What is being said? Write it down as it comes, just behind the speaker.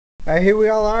Alright, here we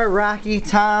all are. Rocky,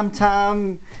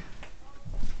 Tom,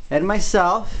 and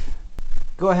myself.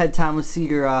 Go ahead, Tom. Let's see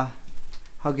your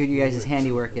how good you guys'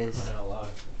 handiwork is.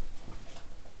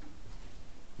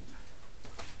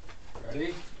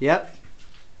 Ready? Yep.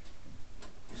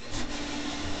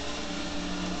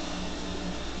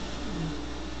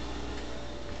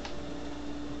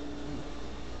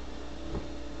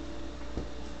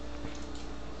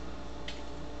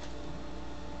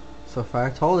 So far,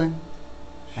 it's holding.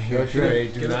 I hear a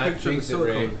drip. Do not jinx it,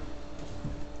 Ray.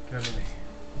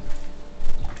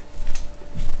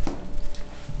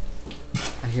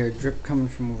 I hear a drip coming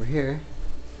from over here.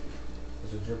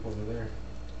 There's a drip over there.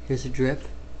 Here's a drip.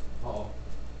 Oh,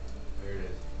 there it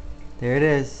is. There it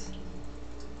is.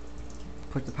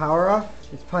 Put the power off.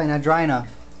 It's probably not dry enough.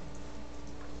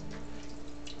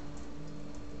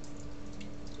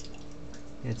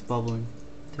 Yeah, it's bubbling.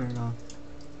 Turn it off.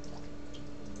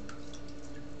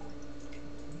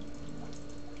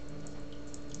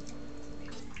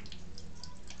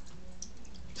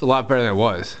 It's a lot better than it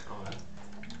was.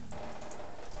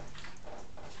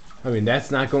 I mean,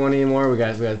 that's not going anymore. We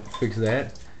got to fix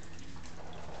that.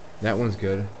 That one's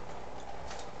good. What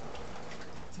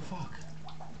the fuck?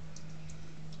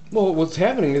 Well, what's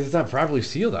happening is it's not properly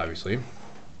sealed, obviously.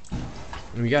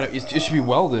 And we got to. It should be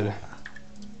welded.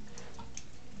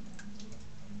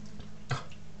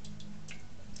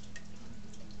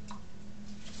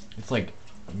 It's like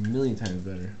a million times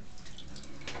better.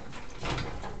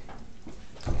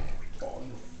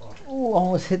 Oh,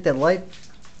 almost hit that light.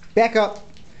 Back up.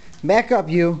 Back up,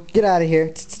 you. Get out of here.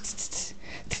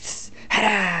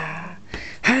 Hada!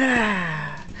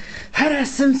 Hada! Hada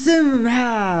sim sim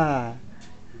ha!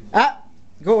 Ah!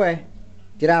 Go away.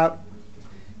 Get out.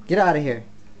 Get out of here.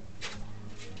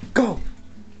 Go!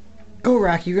 Go,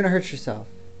 Rocky. You're gonna hurt yourself.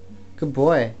 Good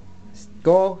boy.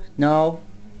 Go. No.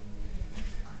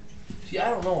 See,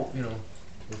 I don't know,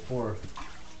 before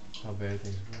how bad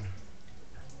things were.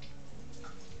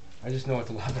 I just know it's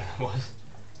a lot better than it was.